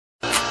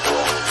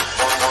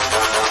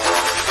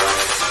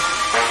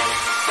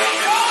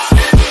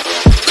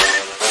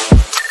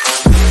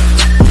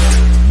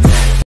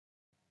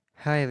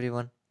Hi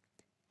everyone.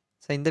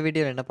 So இந்த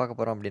வீடியோவில் என்ன பார்க்க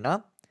போகிறோம் அப்படின்னா,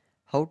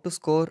 how to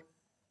score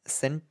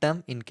centum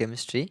in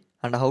chemistry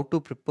and how to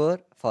prepare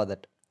for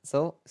that. So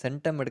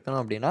centum எடுக்கணும்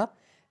அப்படின்னா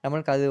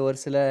நம்மளுக்கு அது ஒரு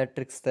சில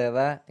ட்ரிக்ஸ்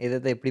தேவை.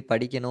 எதை எப்படி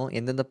படிக்கணும்,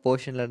 எந்தெந்த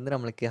போர்ஷன்லேருந்து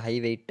நம்மளுக்கு high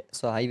wait,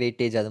 so high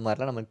weightage அது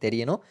மாதிரிலாம் நமக்கு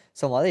தெரியணும்.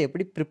 ஸோ அதை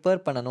எப்படி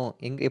ப்ரிப்பேர் பண்ணணும்,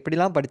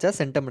 எப்படிலாம் படித்தா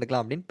சென்டம்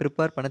எடுக்கலாம் அப்படின்னு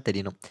ப்ரிப்பேர் பண்ண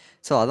தெரியணும்.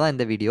 ஸோ அதான்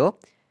இந்த வீடியோ.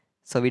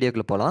 ஸோ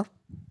வீடியோக்குள்ளே போகலாம்.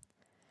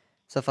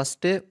 ஸோ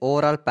ஃபஸ்ட்டு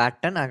ஓவரால்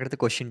பேட்டர்ன், அடுத்து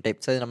கொஷின்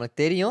டைப். ஸோ இது நம்மளுக்கு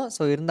தெரியும்.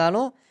 ஸோ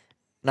இருந்தாலும்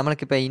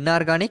நம்மளுக்கு இப்போ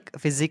இன்ஆர்கானிக்,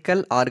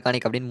 ஃபிசிக்கல்,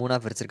 ஆர்கானிக் அப்படின்னு மூணாக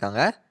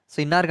பிரிச்சிருக்காங்க. ஸோ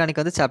இன்ஆர்கானிக்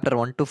வந்து சாப்டர்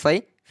 1 to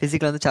 5,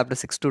 ஃபிசிக்கல் வந்து சாப்டர்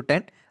 6 to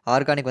 10,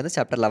 ஆர்கானிக் வந்து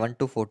சாப்டர் 11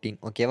 to 14.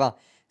 ஓகேவா?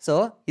 ஸோ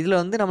இதில்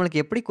வந்து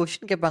நம்மளுக்கு எப்படி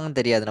கொஷின் கேட்பாங்கன்னு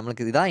தெரியாது.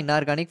 நம்மளுக்கு இதுதான்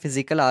இன்ஆர்கானிக்,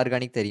 ஃபிசிக்கல்,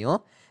 ஆர்கானிக் தெரியும்.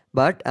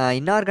 பட்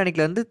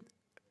இன்ஆர்கானிக்கில் வந்து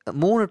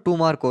 3 2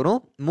 மார்க் வரும்,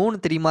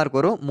 3 3 மார்க்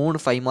வரும்,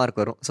 3 5 மார்க்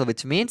வரும். So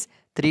which means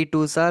 3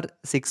 2s are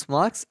 6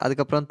 marks,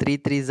 அதுக்கப்புறம் 3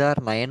 3s are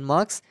 9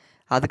 மார்க்ஸ்,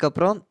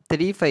 அதுக்கப்புறம்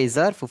 3 5s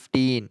are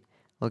 15.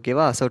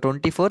 ஓகேவா? ஸோ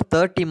 24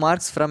 30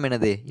 மார்க்ஸ் ஃப்ரம்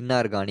என்னது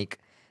இன்ஆர்கானிக்.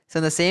 ஸோ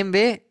இந்த சேம்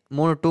வே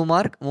 3 2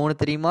 மார்க், 3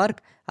 3 மார்க்,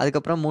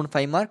 அதுக்கப்புறம் 3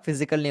 5 மார்க்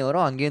ஃபிசிக்கல்லையும்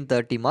வரும், அங்கேயும்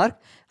 30 மார்க்.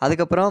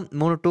 அதுக்கப்புறம்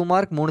 3 2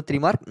 மார்க், 3 3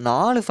 மார்க்,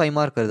 4 5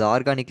 மார்க் வருது.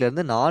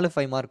 ஆர்கானிக்லேருந்து 4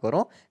 5 மார்க்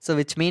வரும். So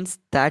which means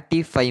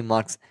 35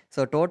 marks.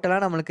 So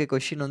டோட்டலாக நம்மளுக்கு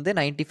கொஷின் வந்து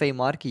 95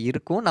 மார்க்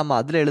இருக்கும். நம்ம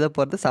அதில் எழுத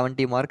போகிறது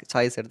 70 மார்க்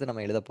சாய்ஸ் எடுத்து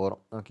நம்ம எழுத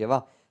போகிறோம். ஓகேவா?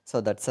 So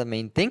that's a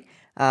main thing.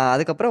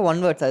 அதுக்கப்புறம்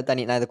ஒன் வேர்ட்ஸ் அது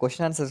தனி. நான் இந்த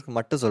கொஷின் ஆன்சர்ஸ்க்கு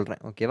மட்டும்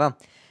சொல்கிறேன். ஓகேவா?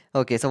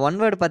 ஓகே. ஸோ ஒன்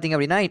வேர்டு பார்த்திங்க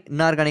அப்படின்னா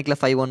இன்ஆர்கானிக்கில்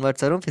 5 ஒன்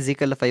வேர்ட்ஸ் வரும்,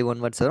 ஃபிசிக்கலில் 5 ஒன்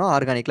வேர்ட்ஸ் வரும்,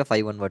 ஆர்கானிக்கில்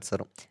 5 ஒன் வேர்ட்ஸ்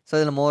வரும். ஸோ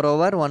இதில் மோர்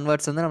ஓவர் ஒன்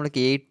வேர்ட்ஸ் வந்து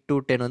நம்மளுக்கு 8 to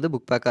 10 வந்து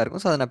புக் பேக்காக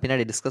இருக்கும். ஸோ அதை நான்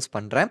பின்னாடி டிஸ்கஸ்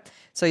பண்ணுறேன்.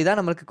 ஸோ இதான்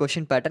நம்மளுக்கு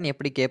கொஷின் பேட்டர்ன்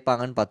எப்படி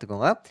கேட்பாங்கன்னு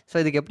பார்த்துக்கோங்க. ஸோ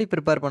இதுக்கு எப்படி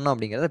ப்ரிப்பேர் பண்ணணும்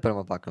அப்படிங்கிறத இப்போ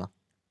நம்ம பார்க்கலாம்.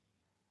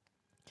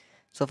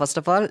 So first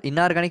of all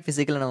inorganic,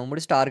 physical நம்ம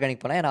முடிச்சுட்டு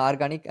ஆர்கானிக் போனால், ஏன்னா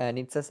ஆர்கானிக்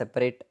நீட்ஸ் அ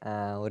செப்பரேட்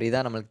ஒரு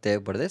இதாக நம்மளுக்கு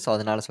தேவைப்படுது. ஸோ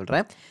அதனால்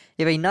சொல்கிறேன்.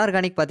 இப்போ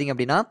இன்ஆர்கானிக் பார்த்திங்க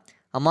அப்படின்னா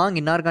among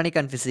inorganic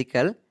and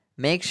physical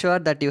make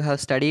sure that you have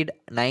studied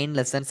 9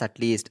 lessons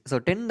at least. So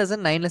 10 lesson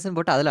 9 lesson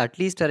போட்டு அதில்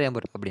அட்லீஸ்ட் வரையும்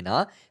போட்டு அப்படின்னா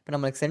இப்போ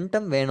நம்மளுக்கு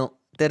சென்டம் வேணும்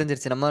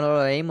தெரிஞ்சிருச்சு. நம்மளோட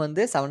எய்ம்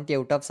வந்து 70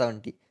 out of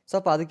 70. ஸோ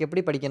அப்போ அதுக்கு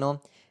எப்படி படிக்கணும்?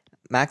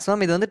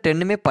 மேக்ஸிமம் இது வந்து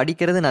 10மே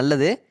படிக்கிறது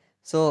நல்லது.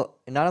 ஸோ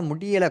என்னால்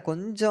முடியலை,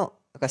 கொஞ்சம்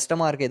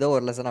கஷ்டமாக இருக்குது ஏதோ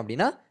ஒரு லெசன்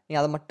அப்படின்னா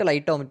நீங்கள் அதை மட்டும்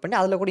லைட்டாக ஒமிட் பண்ணி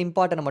அதில் கூட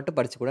இம்பார்ட்டன்ட் மட்டும்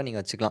படித்து கூட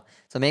நீங்கள் வச்சுக்கலாம்.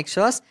 So make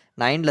ஷுர்ஸ்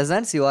 9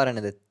 lessons you are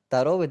என்னது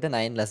தரோ வித்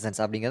 9 lessons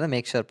அப்படிங்கிறத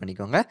மேக் ஷுர்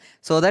பண்ணிக்கோங்க.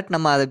 ஸோ தட்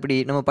நம்ம அதை இப்படி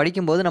நம்ம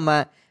படிக்கும்போது நம்ம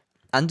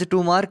 5 2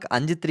 மார்க்,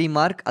 5 3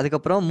 மார்க்,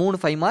 அதுக்கப்புறம் 3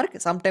 5 மார்க்,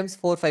 சம்டைம்ஸ்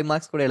 4 5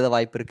 மார்க்ஸ் கூட எழுத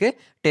வாய்ப்பு இருக்குது.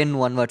 10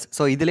 ஒன் வேர்ட்ஸ்.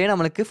 ஸோ இதுலேயே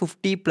நம்மளுக்கு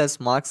 50+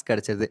 மார்க்ஸ்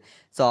கிடச்சிது.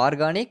 So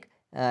organic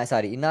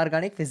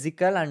inorganic,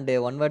 physical and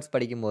one words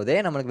படிக்கும்போதே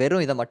நம்மளுக்கு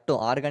வெறும் இதை மட்டும்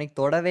ஆர்கானிக்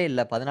தொடவே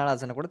இல்லை,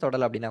 14 கூட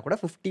தொடலை அப்படின்னா கூட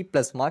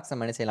 50+ மார்க்ஸ்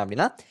நம்ம என்ன செய்யலாம்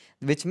அப்படின்னா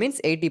விச்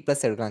மீன்ஸ்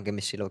 80+ எடுக்கலாம்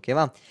கெமிஸ்ட்ரியில்.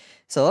 ஓகேவா?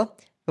 ஸோ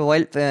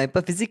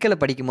இப்போ ஃபிசிக்கலை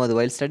படிக்கும்போது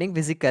while studying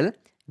physical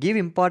give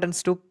importance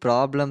to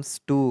problems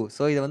two.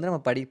 So இதை வந்து நம்ம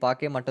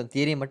பார்க்கவே மாட்டோம்,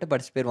 தியரியை மட்டும்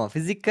படிச்சு போயிடுவோம்.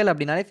 ஃபிசிக்கல்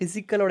அப்படின்னாலே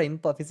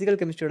ஃபிசிக்கல்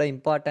கெமிஸ்ட்ரியோட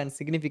இம்பார்ட்டன்ஸ்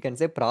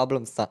சிக்னிஃபிகன்ஸே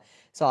ப்ராப்ளம்ஸ் தான்.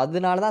 ஸோ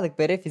அதனால தான் அதுக்கு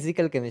பேரே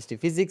ஃபிசிக்கல் கெமிஸ்ட்ரி.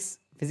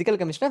 ஃபிசிக்கல்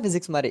கெமிஸ்ட்ரினா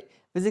ஃபிசிக்ஸ் மாதிரி,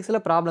 ஃபிசிக்ஸில்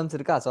ப்ராப்ளம்ஸ்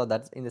இருக்கா? ஸோ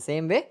தட்ஸ் இந்த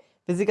சேம் வே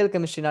ஃபிசிக்கல்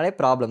கெமிஸ்ட்ரினாலே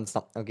ப்ராப்ளம்ஸ்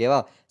தான். ஓகேவா?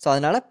 ஸோ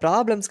அதனால்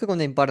ப்ராப்ளம்ஸ்க்கு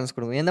கொஞ்சம் இம்பார்ட்டன்ஸ்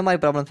கொடுக்கும். எந்த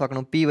மாதிரி ப்ராப்ளம்ஸ்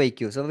பார்க்கணும்?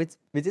 PYQ. So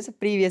which is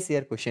previous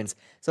year questions.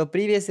 So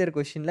previous year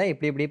கொஷினில்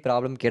எப்படி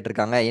ப்ராப்ளம்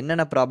கேட்டிருக்காங்க,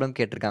 என்னென்ன ப்ராப்ளம்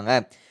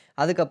கேட்டிருக்காங்க,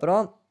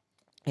 அதுக்கப்புறம்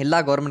எல்லா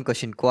கவர்மெண்ட்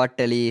கொஷின்,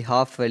 குவார்ட்டர்லி,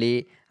 ஹாஃப் வலி,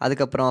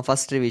 அதுக்கப்புறம்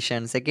ஃபஸ்ட்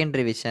ரிவிஷன், செகண்ட்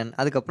ரிவிஷன்,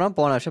 அதுக்கப்புறம்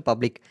போன வருஷம்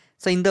பப்ளிக்.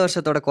 ஸோ இந்த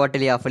வருஷத்தோட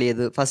குவார்ட்டர்லி, ஹாஃப் வலி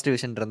எது ஃபஸ்ட்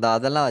ரிவிஷன் இருந்தால்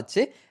அதெல்லாம்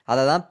வச்சு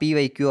அதை தான்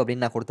PYQ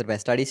அப்படின்னு நான்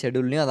கொடுத்துருப்பேன். ஸ்டடி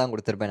ஷெடியூல்லையும் அதான்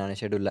கொடுத்துருப்பேன் நான்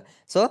ஷெடியூலில்.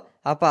 ஸோ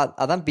அப்போ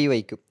அதான்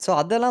PYQ. ஸோ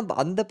அதெல்லாம்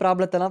அந்த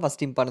ப்ராப்ளத்தெல்லாம்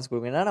ஃபஸ்ட் இம்பார்ட்டன்ஸ்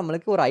கொடுக்கும். ஏன்னா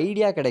நம்மளுக்கு ஒரு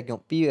ஐடியா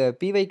கிடைக்கும்.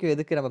 PYQ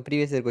எதுக்கு நம்ம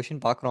ப்ரீவியஸ் இயர்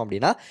கொஷின் பார்க்குறோம்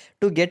அப்படின்னா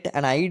to get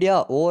an idea,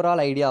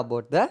 overall idea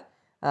about the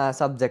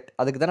subject.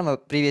 அதுக்கு தான் நம்ம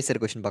ப்ரீவியஸ் இயர்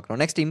கொஷின் பார்க்குறோம்.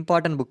 நெக்ஸ்ட்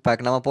இம்பார்ட்டன்ட் புக்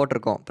பேக் நம்ம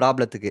போட்டிருக்கோம்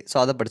ப்ராப்ளத்துக்கு. ஸோ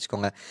அதை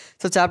படிச்சுக்கோங்க.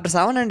 ஸோ சாப்டர்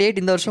 7 and 8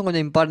 இந்த வருஷம்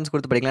கொஞ்சம் இம்பார்ட்டன்ஸ்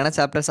கொடுத்து படிக்கலாம். ஏன்னா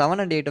சாப்டர்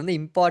 7 and 8 வந்து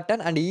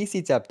important and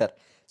easy chapter.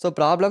 So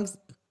problems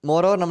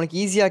moreover நம்மளுக்கு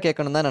ஈஸியாக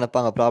கேட்கணும் தான்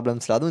நினைப்பாங்க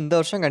ப்ராப்ளம்ஸில். அதுவும் இந்த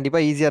வருஷம்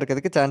கண்டிப்பாக ஈஸியாக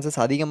இருக்கிறதுக்கு சான்சஸ்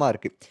அதிகமாக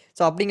இருக்குது.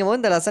 ஸோ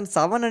அப்படிங்கும்போது இந்த லெசன்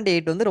 7 and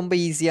 8 வந்து ரொம்ப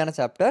ஈஸியான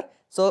chapter.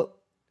 So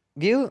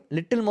give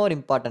little more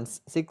importance.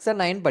 6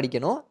 and 9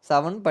 படிக்கணும்,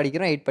 7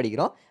 படிக்கிறோம், 8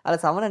 படிக்கிறோம்.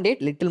 அதில் 7 and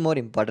 8 லிட்டில்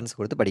மோர் இம்பார்ட்டன்ஸ்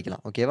கொடுத்து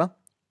படிக்கலாம். ஓகேவா?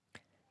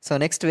 So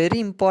next very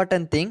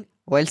important thing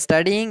while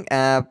studying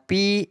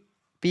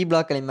P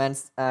block elements,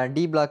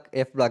 D block,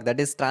 F block, that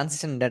is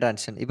transition and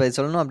transition. இப்போ இது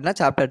சொல்லணும் அப்படின்னா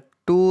சாப்டர்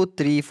 2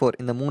 3 4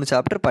 இந்த 3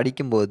 சாப்டர்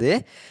படிக்கும்போது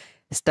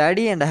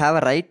study and have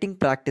a writing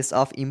practice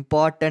of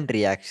important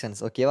reactions.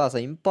 ஓகேவா? ஸோ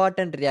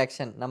இம்பார்ட்டன்ட்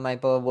ரியாக்ஷன் நம்ம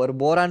இப்போ ஒரு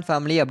போரான்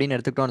ஃபேமிலி அப்படின்னு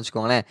எடுத்துக்கிட்டோம்னு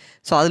வச்சுக்கோங்களேன்.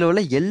 ஸோ அதில்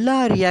உள்ள எல்லா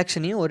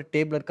ரியாக்ஷனையும் ஒரு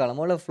டேபிளர்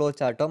காலமோ இல்லை ஃப்ளோ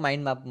சார்ட்டோ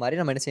மைண்ட் மேப் மாதிரி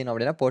நம்ம என்ன செய்யணும்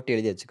அப்படின்னா போட்டு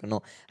எழுதி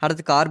வச்சுக்கணும்.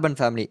 அடுத்து கார்பன்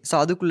ஃபேமிலி, ஸோ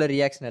அதுக்குள்ள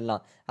ரியாக்ஷன்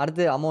எல்லாம்.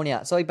 அடுத்து அமோனியா.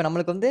 ஸோ இப்போ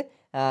நம்மளுக்கு வந்து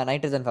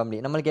நைட்ரஜன் ஃபேமிலி,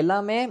 நம்மளுக்கு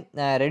எல்லாமே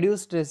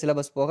ரெடியூஸ்டு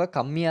சிலபஸ் போக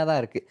கம்மியாக தான்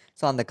இருக்குது.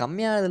 ஸோ அந்த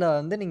கம்மியானதில்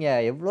வந்து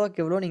நீங்கள்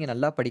எவ்வளோக்கு எவ்வளோ நீங்கள்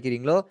நல்லா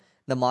படிக்கிறீங்களோ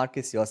the mark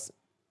is yours.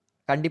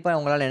 கண்டிப்பாக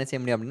உங்களால் என்ன செய்ய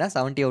முடியும் அப்படின்னா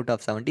 70 out of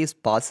 70 is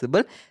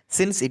possible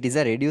since it is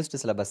a reduced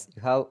syllabus.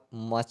 You have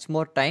much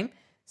more time,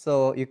 so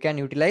you can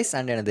utilize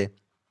and என்னது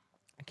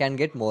கேன்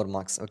கெட் மோர்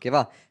மார்க்ஸ்.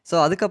 ஓகேவா? ஸோ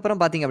அதுக்கப்புறம்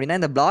பார்த்தீங்க அப்படின்னா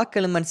இந்த பிளாக்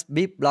எலிமெண்ட்ஸ்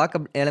பிளாக்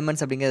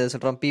எலிமெண்ட்ஸ் அப்படிங்கிறத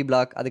சொல்கிறோம். பி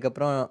பிளாக்,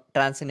 அதுக்கப்புறம்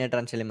trans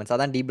neutrons elements,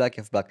 அதான் D black,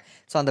 F block.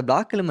 So அந்த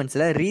black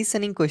எலிமெண்ட்ஸில்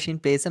reasoning question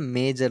place a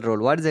major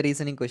role. What is the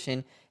reasoning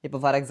question? இப்போ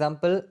for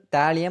example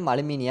thallium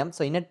aluminium.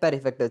 So inert பேர்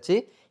effect வச்சு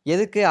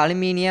எதுக்கு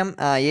aluminium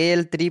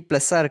AL3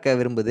 ப்ளஸ்ஸாக இருக்க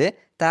விரும்புது,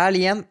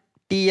 thallium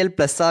TL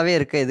ப்ளஸ்ஸாகவே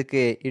இருக்க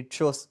எதுக்கு இட்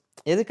ஷோஸ்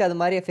எதுக்கு அது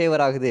மாதிரி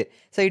ஃபேவர் ஆகுது?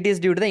 So it is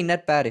due to the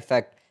inert பேர்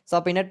எஃபெக்ட். ஸோ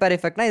அப்போ இன்னட் பேர்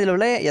எஃபெக்ட்னா இதில்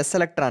உள்ள எஸ்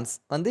எலக்ட்ரான்ஸ்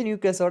வந்து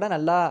நியூக்ளியஸோட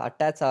நல்லா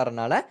attach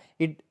ஆகிறனால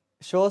it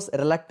shows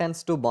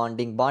reluctance to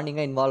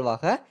பாண்டிங்கை involve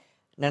ஆக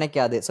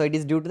நினைக்காது. So it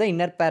is due to the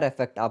inner பேர்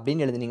எஃபெக்ட்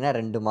அப்படின்னு எழுதினீங்கன்னா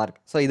 2 மார்க்.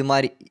 ஸோ இது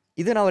மாதிரி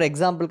இது நான் ஒரு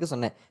எக்ஸாம்பிளுக்கு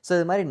சொன்னேன். ஸோ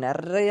இது மாதிரி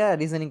நிறைய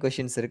ரீசனிங்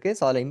கொஷின்ஸ் இருக்குது.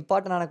 ஸோ அதில்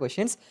இம்பார்ட்டண்டான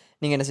கொஷின்ஸ்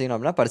நீங்கள் என்ன செய்யணும்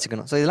அப்படின்னா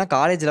படிச்சுக்கணும். ஸோ இதெல்லாம்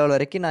காலேஜ் லெவல்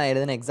வரைக்கும் நான்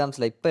எழுதின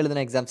எக்ஸாம்ஸில் இப்போ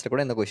எழுதின எக்ஸாம்ஸில்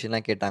கூட இந்த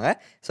கொஷின்லாம் கேட்டாங்க.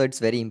 So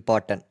it's very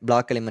important.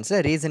 Black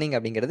எலிமெண்ட்ஸில் reasoning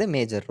அப்படிங்கிறது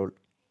மேஜர் ரோல்.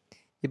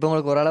 இப்போ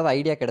உங்களுக்கு ஓரளவு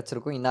ஐடியா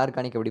கிடச்சிருக்கும்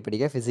இன்ஆர்கானிக் எப்படி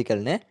படிக்க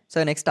ஃபிசிக்கல்னு.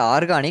 So next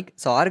organic.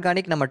 So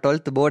organic நம்ம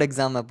 12th போர்டு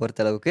எக்ஸாமை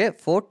பொறுத்தளவுக்கு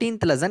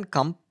 14th லெசன்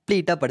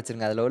கம்ப்ளீட்டாக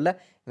படிச்சிருங்க. அதில் உள்ள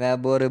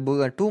ஒரு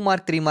 2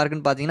 மார்க் 3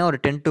 மார்க்னு பார்த்தீங்கன்னா ஒரு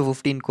 10 to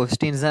 15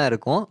 கொஸ்டின்ஸ் தான்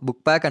இருக்கும்.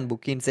 Book back and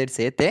book inside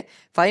சேர்த்து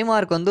 5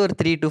 மார்க் வந்து ஒரு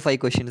 3 to 5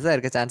 கொஸ்டின்ஸ் தான்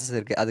இருக்க சான்சஸ்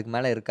இருக்குது. அதுக்கு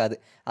மேலே இருக்காது.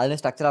 அதில்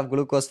ஸ்ட்ரக்சர் ஆஃப்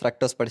குளுக்கோஸ்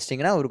ஃப்ரக்டோஸ்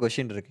படிச்சிட்டிங்கன்னா ஒரு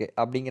கொஷின் இருக்குது.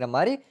 அப்படிங்கிற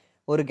மாதிரி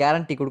ஒரு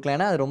கேரண்டி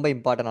கொடுக்கலன்னா அது ரொம்ப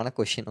இம்பார்ட்டண்டான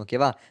கொஷின்.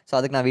 ஓகேவா? ஸோ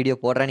அதுக்கு நான் வீடியோ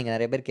போடுறேன். நீங்கள்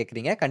நிறைய பேர்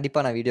கேட்குறீங்க.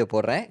 கண்டிப்பாக நான் வீடியோ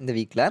போடுறேன் இந்த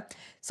வீக்கில்.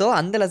 ஸோ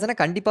அந்த லெசனை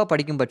கண்டிப்பாக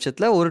படிக்கும்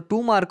பட்சத்தில் ஒரு 2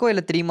 மார்க்கோ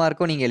இல்லை 3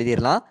 மார்க்கோ நீங்கள்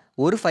எழுதிடலாம்.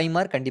 ஒரு 5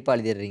 மார்க் கண்டிப்பாக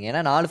எழுதிடுறீங்க.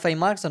 ஏன்னா 5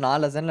 மார்க். ஸோ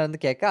 4 லெசனில் வந்து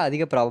கேட்க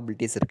அதிக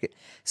ப்ராபபிலிட்டிஸ் இருக்குது.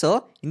 ஸோ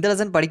இந்த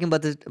லெசன் படிக்கும்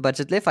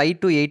பட்சத்துலேயே 5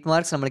 to 8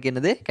 மார்க்ஸ் நம்மளுக்கு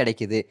என்னது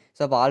கிடைக்குது.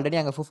 ஸோ அப்போ ஆல்ரெடி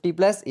அங்கே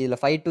 50+ இதில்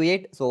 5 to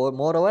 8. So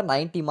more over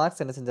 90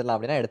 marks என்ன செஞ்சிடலாம்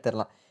அப்படின்னா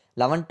எடுத்துடலாம்.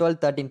 11, 12,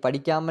 13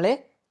 படிக்காமலே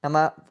நம்ம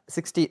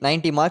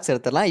 90 மார்க்ஸ்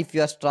எடுத்துடலாம். If you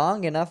are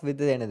strong enough with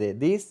என்னது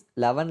தீஸ்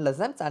 11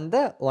 லெசன்ஸ் அண்ட்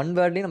ஒன்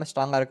வேர்ட்லேயும் நம்ம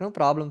ஸ்ட்ராங்காக இருக்கணும்,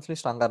 ப்ராப்ளம்ஸ்லையும்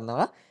ஸ்ட்ராங்காக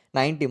இருந்தோம்னா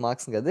 90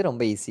 மார்க்ஸுங்கிறது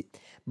ரொம்ப ஈஸி.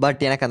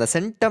 பட் எனக்கு அந்த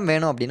சென்டம்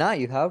வேணும் அப்படின்னா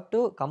you have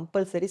to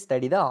compulsory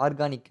study the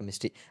organic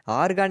chemistry.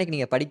 Organic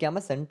நீங்கள்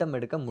படிக்காமல் சென்டம்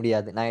எடுக்க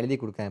முடியாது. நான் எழுதி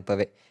கொடுக்கேன்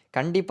இப்போவே.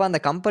 கண்டிப்பாக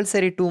அந்த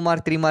கம்பல்சரி 2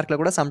 மார்க் 3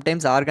 மார்க்கில் கூட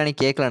சம்டைம்ஸ்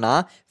ஆர்கானிக் கேட்கலனா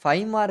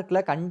 5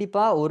 மார்க்கில்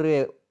கண்டிப்பாக ஒரு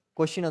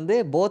கொஷின் வந்து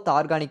போத்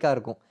ஆர்கானிக்காக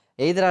இருக்கும்.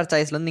 எய்தர் ஆர்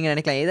சாய்ஸில் வந்து நீங்கள்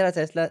நினைக்கலாம் எய்தர் ஆர்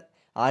சாய்ஸில்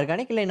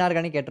ஆர்கானிக் இல்லை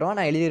இன்ஆர்கானிக் கேட்டுருவோம்,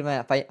 நான் எழுதிடுவேன்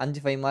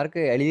 5 மார்க்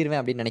எழுதிடுவேன்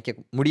அப்படின்னு நினைக்க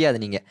முடியாது.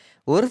 நீங்கள்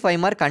ஒரு 5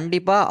 மார்க்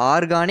கண்டிப்பாக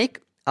ஆர்கானிக்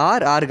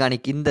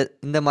ஆர்கானிக்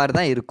இந்த மாதிரி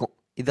தான் இருக்கும்.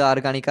 இது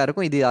ஆர்கானிக்காக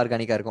இருக்கும், இது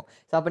ஆர்கானிக்காக இருக்கும்.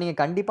 ஸோ அப்போ நீங்கள்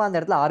கண்டிப்பாக அந்த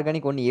இடத்துல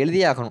ஆர்கானிக் ஒன்று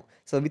எழுதியே ஆகணும்.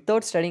 So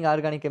without studying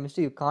organic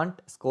chemistry you can't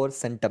score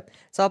centum.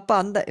 So அப்போ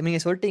அந்த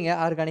நீங்கள் சொல்லிட்டீங்க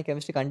ஆர்கானிக்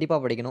கெமிஸ்ட்ரி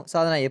கண்டிப்பாக படிக்கணும். ஸோ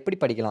அதை நான் எப்படி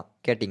படிக்கலாம்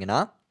கேட்டிங்கன்னா,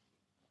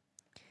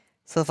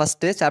 so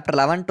first chapter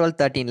 11, 12,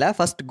 13ல்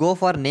first go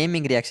for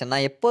naming reaction.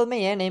 நான் எப்போதுமே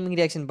ஏன் நேமிங்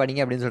ரியாக்ஷன்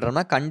படிங்க அப்படின்னு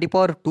சொல்கிறோம்னா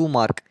கண்டிப்பாக ஒரு 2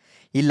 மார்க்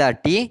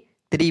இல்லாட்டி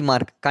 3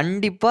 மார்க்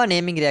கண்டிப்பாக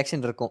நேமிங்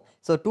ரியாக்ஷன் இருக்கும்.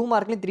 ஸோ 2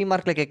 மார்க்லையும் 3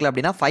 மார்க்கில் கேட்கல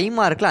அப்படின்னா 5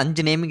 மார்க்கில்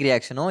 5 நேமிங்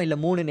ரியாக்ஷனோ இல்லை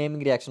 3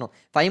 நேமிங் ரியாக்ஷனோ.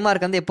 5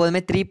 மார்க் வந்து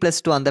எப்போதுமே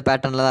 3+2 அந்த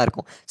பேட்டர்னில் தான்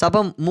இருக்கும். ஸோ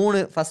அப்போ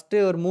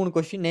ஃபஸ்ட்டு ஒரு 3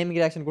 கொஸ்டின் நேமிங்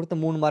ரியாக்ஷன் கொடுத்து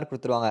 3 மார்க்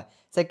கொடுத்துருவாங்க.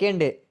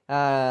 செகண்டு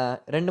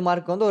 2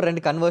 மார்க் வந்து ஒரு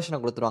 2 கன்வர்ஷனை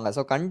கொடுத்துருவாங்க.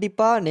 ஸோ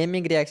கண்டிப்பாக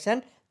நேமிங்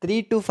ரியாக்ஷன் 3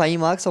 to 5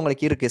 மார்க்ஸ்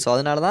உங்களுக்கு இருக்குது. ஸோ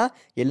அதனால தான்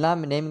எல்லா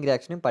நேமிங்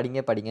ரியாக்ஷனையும்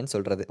படிங்கன்னு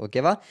சொல்கிறது.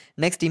 ஓகேவா?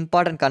 நெக்ஸ்ட்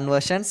இம்பார்ட்டன்ட்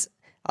கன்வர்ஷன்ஸ்,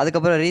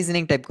 அதுக்கப்புறம்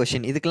ரீசனிங் டைப்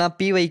கொஷின். இதுக்கெல்லாம்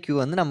PYQ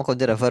வந்து நம்ம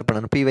கொஞ்சம் ரெஃபர்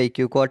பண்ணணும்.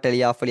 PYQ, குவார்ட்டர்லி,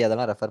 ஆஃபலி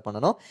அதெல்லாம் ரெஃபர்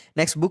பண்ணணும்.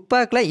 நெக்ஸ்ட் புக்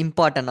பேக்கில்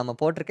இம்பார்ட்டன்ட் நம்ம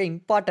போட்டிருக்க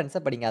இம்பார்ட்டன்ஸை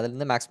படிங்க.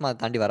 அதுலேருந்து மேக்ஸிமம் அதை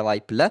தாண்டி வர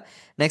வாய்ப்பு இல்லை.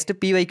 நெக்ஸ்ட்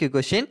PYQ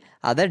கொஷின்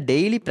அதை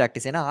டெய்லி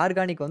ப்ராக்டிஸ். ஏன்னா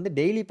ஆர்கானிக் வந்து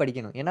டெய்லி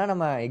படிக்கணும். ஏன்னா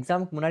நம்ம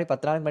எக்ஸாமுக்கு முன்னாடி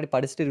 10 நாளுக்கு முன்னாடி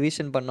படிச்சுட்டு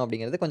ரிவிஷன் பண்ணணும்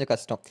அப்படிங்கிறது கொஞ்சம்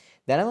கஷ்டம்.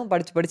 தினமும்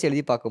படித்து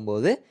எழுதி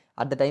பார்க்கும்போது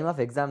at the time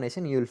of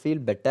examination you will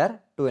feel better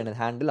to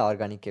handle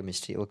organic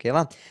chemistry.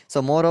 ஓகேவா?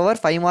 So more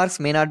over 5 marks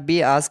may not be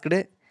asked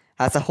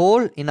as a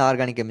whole in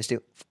organic chemistry.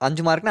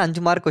 5 மார்க்னா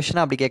 5 mark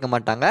question அப்படி கேட்க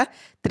மாட்டாங்க.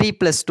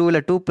 3+2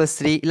 இல்லை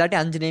 2+3 இல்லாட்டி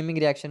 5 நேமிங்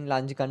ரியாக்ஷன் இல்லை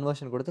 5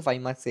 conversion கொடுத்து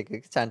 5 marks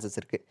கேட்க chances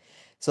இருக்குது.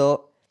 So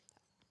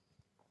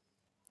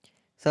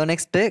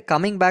next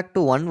coming back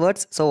to one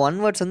words. So one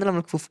words வந்து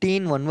நம்மளுக்கு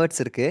 15 ஒன்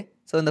வேர்ட்ஸ் இருக்குது.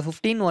 ஸோ இந்த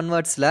 15 one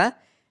வேர்ட்ஸில்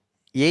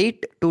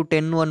 8 to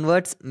 10 one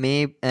words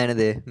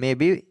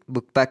maybe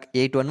book back.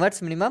 8 one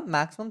words minimum,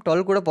 maximum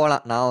 12 கூட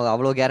போகலாம். நான்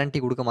அவ்வளோ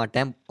கேரண்டி கொடுக்க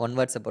மாட்டேன் ஒன்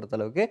வேர்ட்ஸை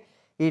பொறுத்தளவுக்கு.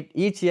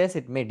 Each years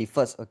it may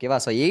differs. ஓகேவா?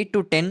 ஸோ 8 to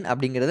 10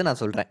 அப்படிங்கிறது நான்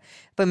சொல்கிறேன்.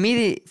 இப்போ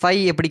மீதி 5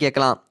 எப்படி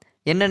கேட்கலாம்,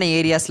 என்னென்ன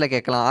ஏரியாஸில்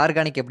கேட்கலாம்,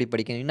 ஆர்கானிக் எப்படி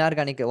படிக்கணும்,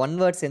 இன்ஆர்கானிக் ஒன்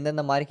வேர்ட்ஸ்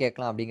எந்தெந்த மாதிரி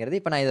கேட்கலாம் அப்படிங்கிறது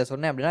இப்போ நான் இதை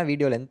சொன்னேன் அப்படின்னா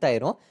வீடியோ லென்த்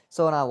ஆயிரும்.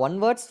 ஸோ நான் ஒன்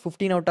வேர்ட்ஸ்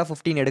 15 out of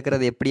 15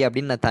 எடுக்கிறது எப்படி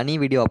அப்படின்னு நான் தனி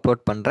வீடியோ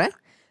அப்லோட் பண்ணுறேன்.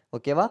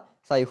 ஓகேவா?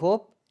 ஸோ ஐ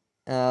ஹோப்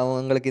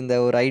உங்களுக்கு இந்த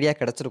ஒரு ஐடியா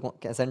கிடச்சிருக்கும்.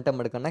 சென்டம்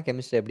எடுக்கணும்னா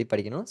கெமிஸ்ட்ரி எப்படி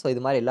படிக்கணும். ஸோ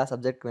இது மாதிரி எல்லா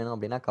சப்ஜெக்ட் வேணும்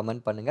அப்படின்னா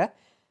கமெண்ட் பண்ணுங்கள்.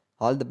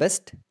 All the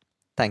best.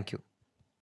 தேங்க்யூ.